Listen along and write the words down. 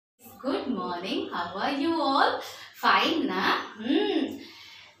Good morning. How are you all? Fine, na?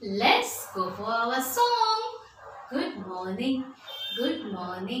 Let's go for our song. Good morning. Good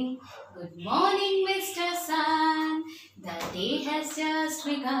morning. Good morning, Mr. Sun. The day has just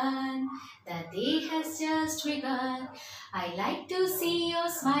begun. The day has just begun. I like to see your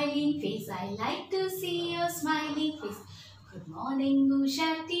smiling face. I like to see your smiling face. Good morning,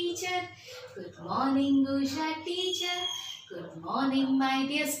 Usha teacher. Good morning, Usha teacher. Good morning, my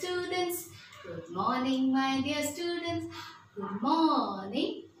dear students. Good morning, my dear students. Good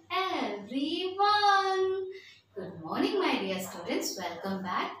morning, everyone. Good morning, my dear students. Welcome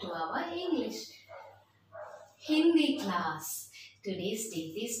back to our English Hindi class. Today's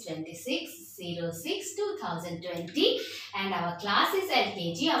date is 26/06/2020 and our class is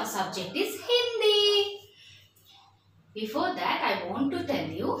LKG. Our subject is Hindi. Before that, I want to tell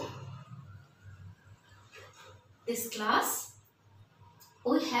you, this class,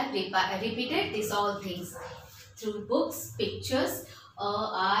 we have repeated these all things through books, pictures,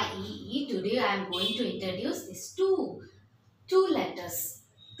 A. Today I am going to introduce these two letters,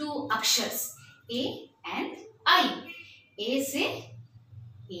 two akshars, A and I. A say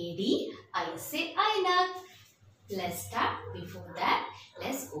AD, I say Ainak. Let's start. Before that,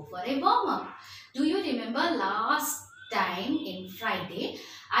 let's go for a warm-up. Do you remember last time in Friday,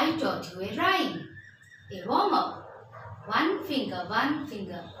 I taught you a rhyme, a warm-up. One finger,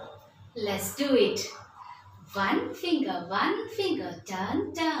 let's do it. One finger,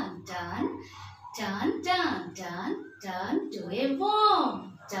 turn, turn, turn, turn, turn, turn, turn to a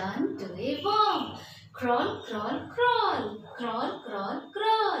worm, turn to a worm. Crawl, crawl, crawl, crawl, crawl,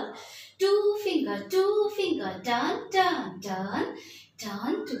 crawl. Two finger, turn, turn, turn,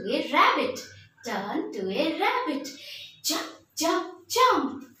 turn to a rabbit, turn to a rabbit. Jump, jump,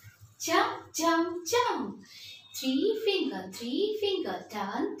 jump, jump, jump, jump. Three finger,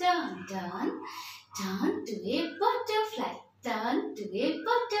 turn, turn, turn, turn to a butterfly, turn to a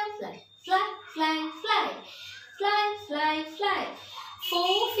butterfly. Fly, fly, fly, fly, fly, fly.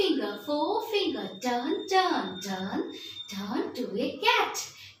 Four finger, turn, turn, turn, turn to a cat,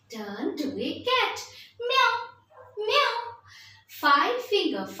 turn to a cat. Meow, meow. Five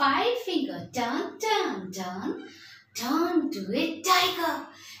finger, turn, turn, turn, turn to a tiger,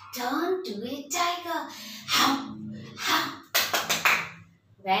 turn to a tiger. How, how.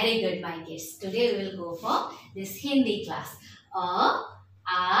 Very good, my kids. Today we will go for this Hindi class. A,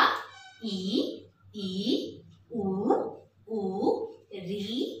 I, U,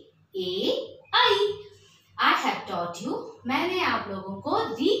 री, ए, आई. I have taught you. मैंने आप लोगों को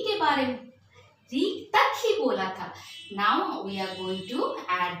री के बारे में री तक ही बोला था. Now we are going to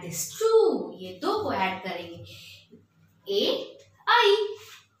add this two. ये दो को ऐड करेंगे. ए, आई.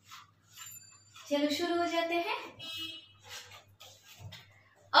 चलो शुरू हो जाते हैं.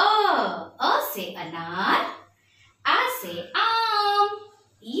 अ से अनार, आ से आम,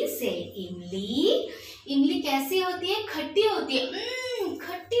 ई से इमली. इमली कैसी होती है? खट्टी होती है.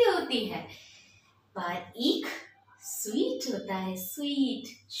 खट्टी होती है. पर ईख स्वीट होता है. Sweet,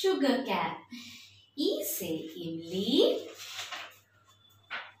 sugar cane. ई से इमली,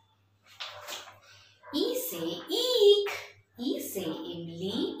 ई से ईख, ई से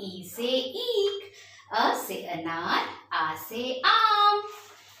इमली, ई से ईख. अ से अनार, आ से आम.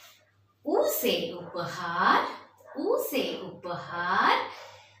 ऊ से उपहार, ऊ से उपहार.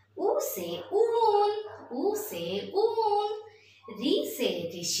 ऊ से ऊन, ऊ से ऊन. री से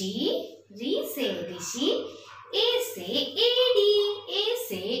ऋषि, री से ऋषि. ए से एड़ी, ए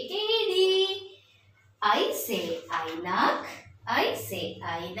से एड़ी. आई से ऐनक, आई से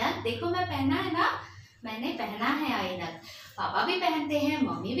ऐनक. देखो मैं पहना है ना, मैंने पहना है ऐनक. पापा भी पहनते हैं,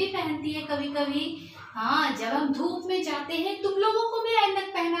 मम्मी भी पहनती है कभी कभी. हाँ, जब हम धूप में जाते हैं तुम लोगों को भी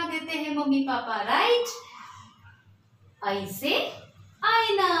ऐनक पहना देते हैं मम्मी पापा, राइट? ऐसे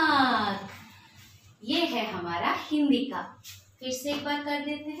ऐनक. ये है हमारा हिंदी का. फिर से एक बार कर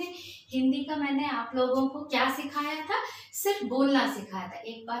देते हैं. हिंदी का मैंने आप लोगों को क्या सिखाया था? सिर्फ बोलना सिखाया था.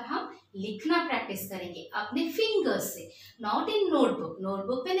 एक बार हम लिखना प्रैक्टिस करेंगे अपने फिंगर्स से, नॉट इन नोटबुक.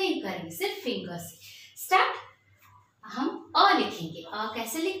 नोटबुक पे नहीं करेंगे, सिर्फ फिंगर्स से. स्टार्ट. हम अ लिखेंगे. अ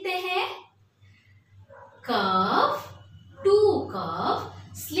कैसे लिखते हैं? Curve, to curve,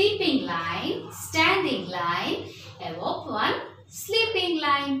 sleeping line, standing line, above one sleeping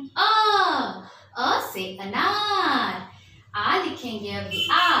line. अ से अनार. आ लिखेंगे अभी.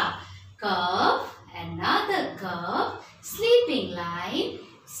 आ. Curve, another curve, sleeping line,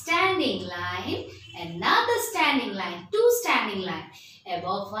 standing line, another standing line, two standing line,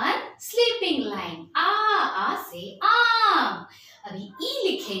 above one sleeping line. आ से आम. अभी ई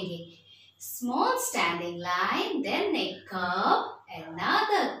लिखेंगे. Small standing line, then a curve,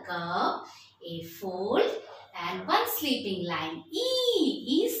 another curve, fold and one sleeping line.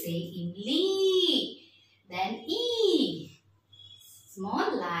 E say imli. Then E,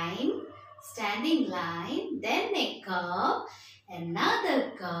 small line, standing line, then a curve,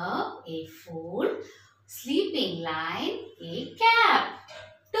 another curve, a fold, sleeping line, a cap.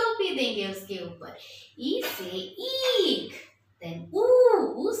 टोपी देंगे उसके ऊपर. ई से ईक. Then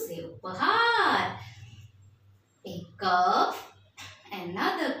ऊ से उपहार. A curve,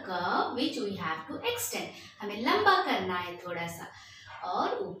 another curve which we have to extend. हमें लंबा करना है थोड़ा सा.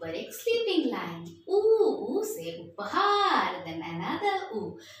 और ऊपर एक स्लीपिंग लाइन. ऊ से उपहार. Then another ऊ,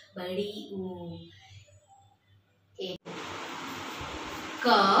 बड़ी ऊ. A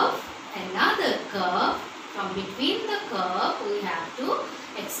curve, another curve. From between the curve we have to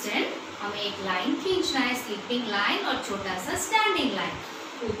extend. हमें एक लाइन खींचना है, स्लीपिंग लाइन और छोटा सा स्टैंडिंग लाइन.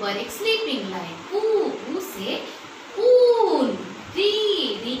 ऊपर एक स्लीपिंग लाइन. ऊ से ऊन.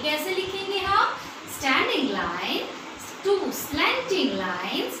 री कैसे लिखेंगे हम? Standing line, to slanting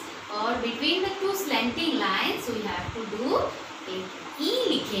lines और between the two slanting lines we have to do एक ई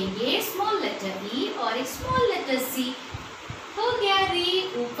लिखेंगे, स्मॉल लेटर ई और एक स्मॉल लेटर सी. हो गया री.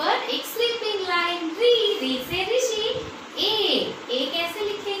 ऊपर एक स्लीपिंग लाइन. री से ऋषि. ए कैसे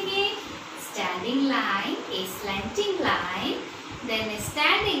लिखेंगे? स्टैंडिंग लाइन, ए slanting line, then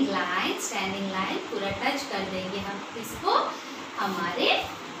standing line पूरा टच कर देंगे हम इसको, हमारे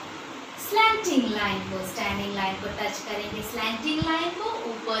स्लैंटिंग लाइन को. स्टैंडिंग लाइन को टच करेंगे, स्लैंटिंग लाइन को,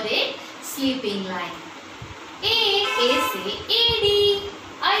 ऊपर एक स्लीपिंग लाइन. ए से एडी.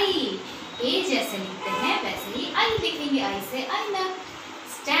 आई. ए जैसे लिखते हैं वैसे ही आई लिखेंगे. आई से ऐनक.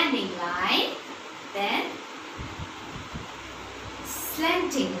 Standing line, then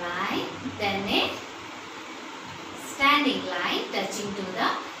slanting line, then a standing line touching to the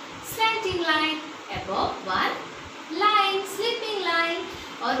slanting line. Above one line, sleeping line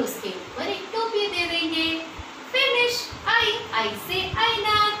और उसके ऊपर एक टोपी दे देंगे. Finish. आई से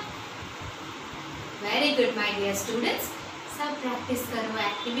आईना. Very good my dear students. सब प्रैक्टिस करो,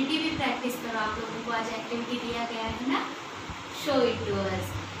 एक्टिविटी भी प्रैक्टिस करो. आप लोगों को आज एक्टिविटी दिया गया है ना, शो इट टू अस.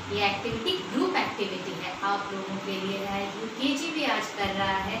 ये एक्टिविटी ग्रुप एक्टिविटी है, आप लोगों के लिए है. यूकेजी भी आज कर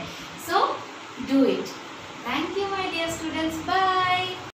रहा है, so do it. Thank you my dear students. Bye.